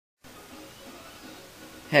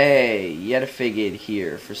Hey, yedffgd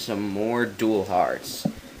here for some more Dual Hearts.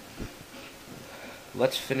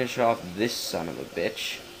 Let's finish off this son of a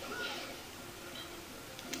bitch.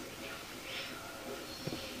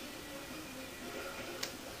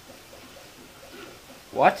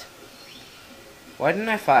 What? Why didn't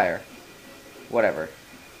I fire? Whatever.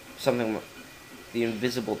 The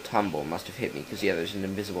invisible tumble must have hit me, because yeah, there's an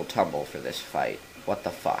invisible tumble for this fight. What the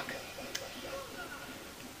fuck?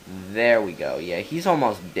 There we go. Yeah, he's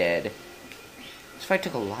almost dead. This fight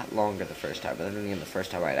took a lot longer the first time, but then again, the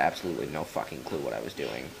first time I had absolutely no fucking clue what I was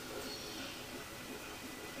doing.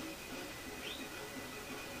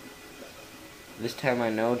 This time I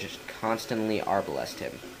know, just constantly arbalest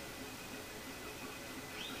him.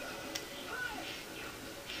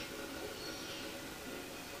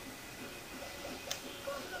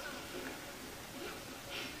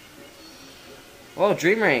 Whoa,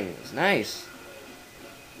 Dream Rings! Nice!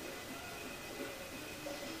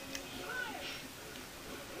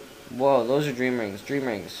 Whoa, those are Dream Rings. Dream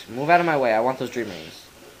Rings. Move out of my way. I want those Dream Rings.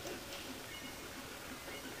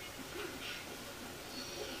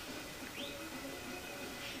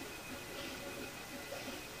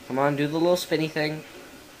 Come on, do the little spinny thing.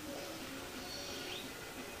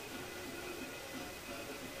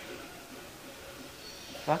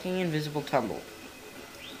 Fucking invisible tumble.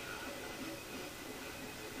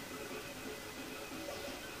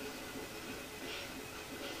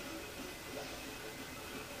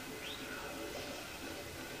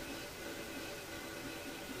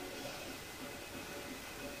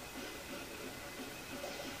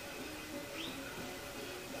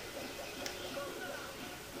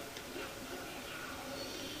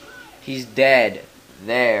 He's dead.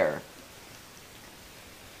 There.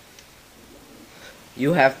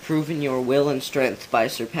 You have proven your will and strength by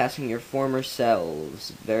surpassing your former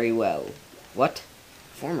selves. Very well. What?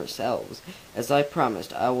 Former selves? As I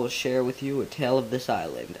promised, I will share with you a tale of this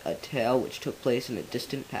island, a tale which took place in a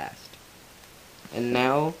distant past. And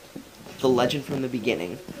now, the legend from the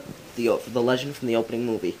beginning. The legend from the opening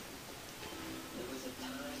movie.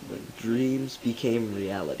 When dreams became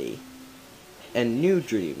reality. And new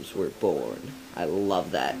dreams were born. I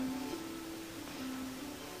love that.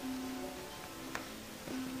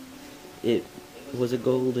 It was a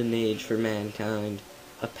golden age for mankind,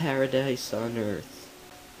 a paradise on earth.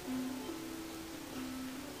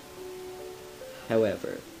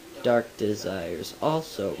 However, dark desires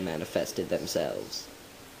also manifested themselves.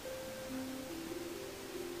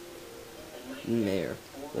 Mare,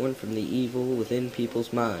 born from the evil within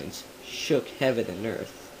people's minds, shook heaven and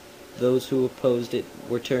earth. Those who opposed it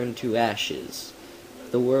were turned to ashes.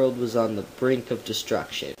 The world was on the brink of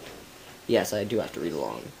destruction. Yes, I do have to read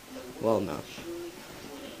along. Well, no.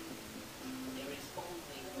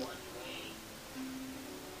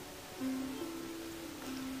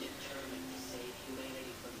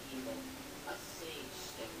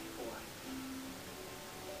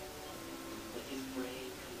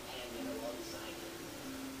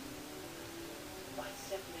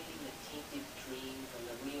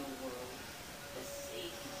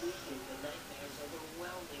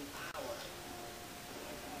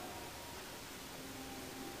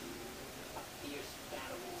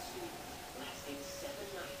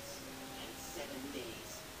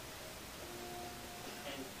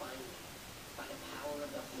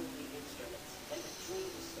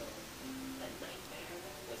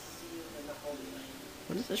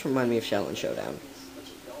 What does this remind me of Shaolin Showdown?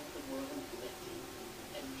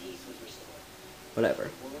 Whatever.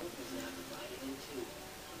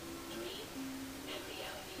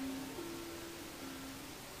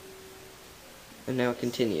 And now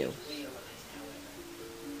continue.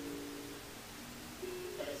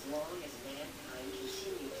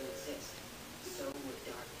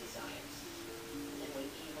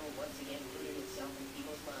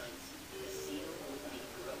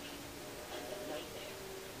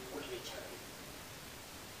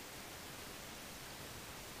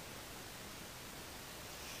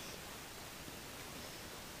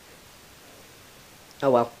 Oh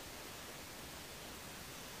well.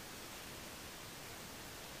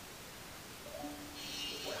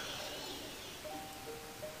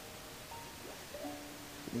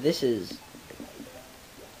 This is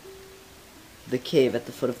the cave at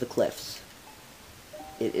the foot of the cliffs.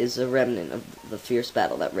 It is a remnant of the fierce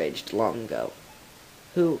battle that raged long ago.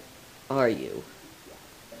 Who are you?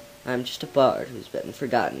 I'm just a bard who's been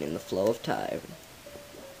forgotten in the flow of time.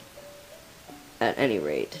 At any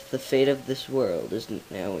rate, the fate of this world is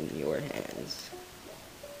now in your hands.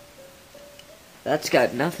 That's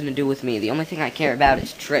got nothing to do with me. The only thing I care about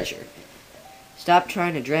is treasure. Stop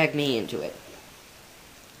trying to drag me into it.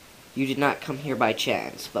 You did not come here by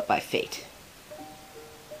chance, but by fate.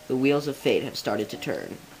 The wheels of fate have started to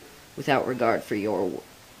turn, without regard for your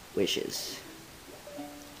wishes.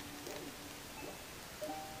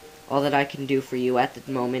 All that I can do for you at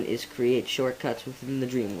the moment is create shortcuts within the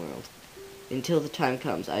dream world. Until the time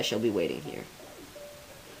comes, I shall be waiting here.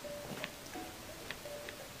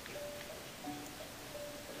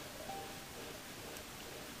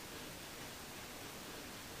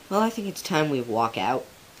 Well, I think it's time we walk out.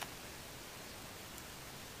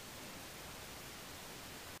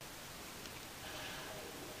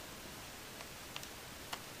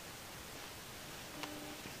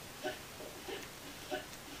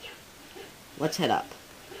 Let's head up.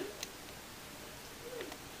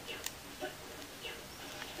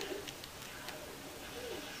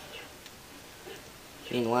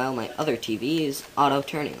 Meanwhile, my other TV is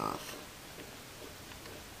auto-turning off.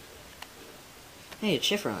 Hey, it's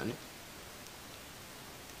Chiffron.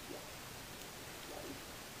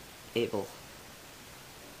 Abel.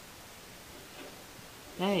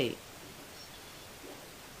 Hey.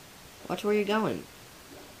 Watch where you're going.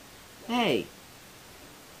 Hey.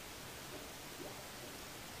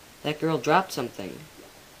 That girl dropped something.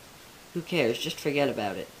 Who cares? Just forget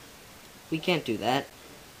about it. We can't do that.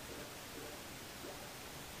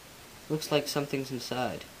 Looks like something's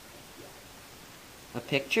inside. A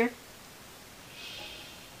picture?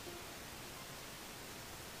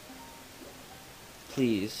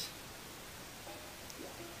 Please.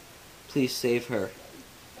 Please save her.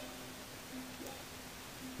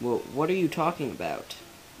 Well, what are you talking about?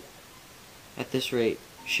 At this rate,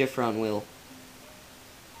 Chiffron will.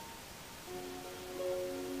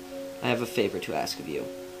 I have a favor to ask of you.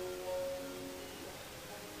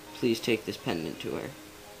 Please take this pendant to her.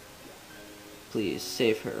 Please,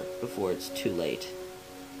 save her before it's too late.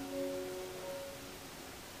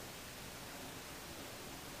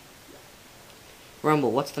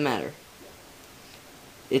 Rumble, what's the matter?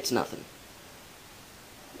 It's nothing.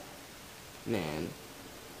 Man.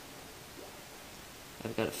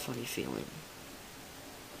 I've got a funny feeling.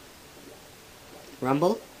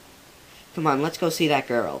 Rumble? Come on, let's go see that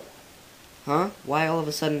girl. Huh? Why all of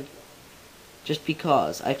a sudden? Just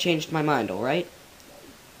because. I changed my mind, alright?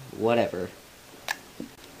 Whatever.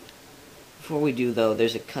 Before we do, though,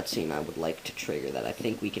 there's a cutscene I would like to trigger that I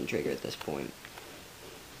think we can trigger at this point.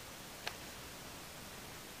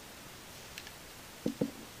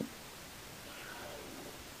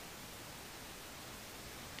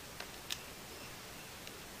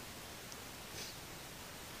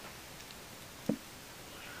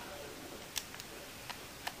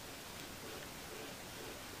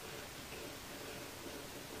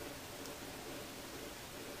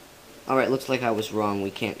 Alright, looks like I was wrong.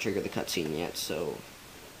 We can't trigger the cutscene yet, so...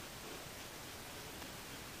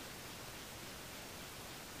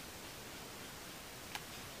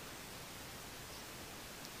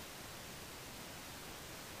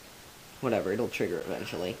 whatever, it'll trigger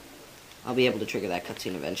eventually. I'll be able to trigger that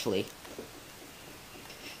cutscene eventually.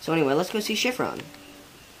 So anyway, let's go see Chiffron.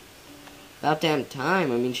 About damn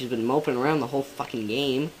time. I mean, she's been moping around the whole fucking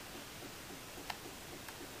game.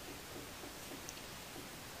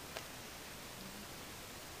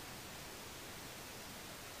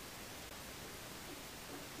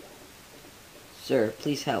 Sir,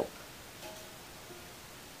 please help.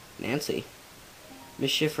 Nancy.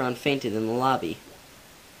 Miss Chiffron fainted in the lobby.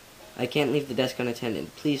 I can't leave the desk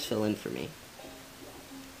unattended. Please fill in for me.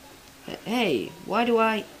 Hey, why do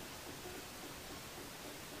I...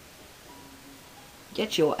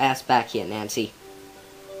 Get your ass back here, Nancy.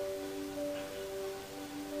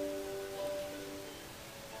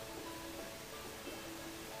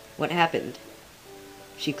 What happened?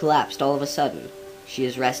 She collapsed all of a sudden. She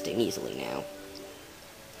is resting easily now.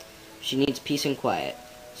 She needs peace and quiet,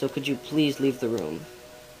 so could you please leave the room?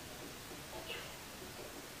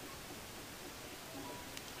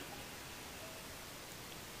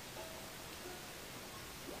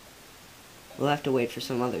 We'll have to wait for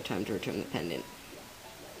some other time to return the pendant.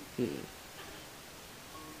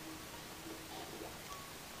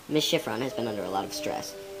 Miss Chiffron has been under a lot of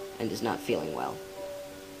stress, and is not feeling well.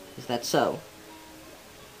 Is that so?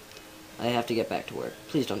 I have to get back to work.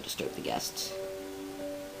 Please don't disturb the guests.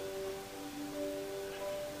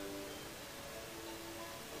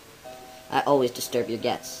 I always disturb your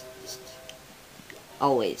guests.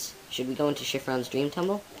 Always. Should we go into Chiffron's dream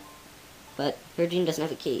tumble? But her dream doesn't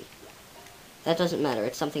have a key. That doesn't matter.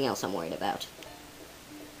 It's something else I'm worried about.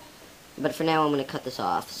 But for now, I'm going to cut this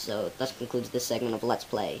off, so thus concludes this segment of Let's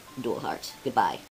Play Dual Hearts. Goodbye.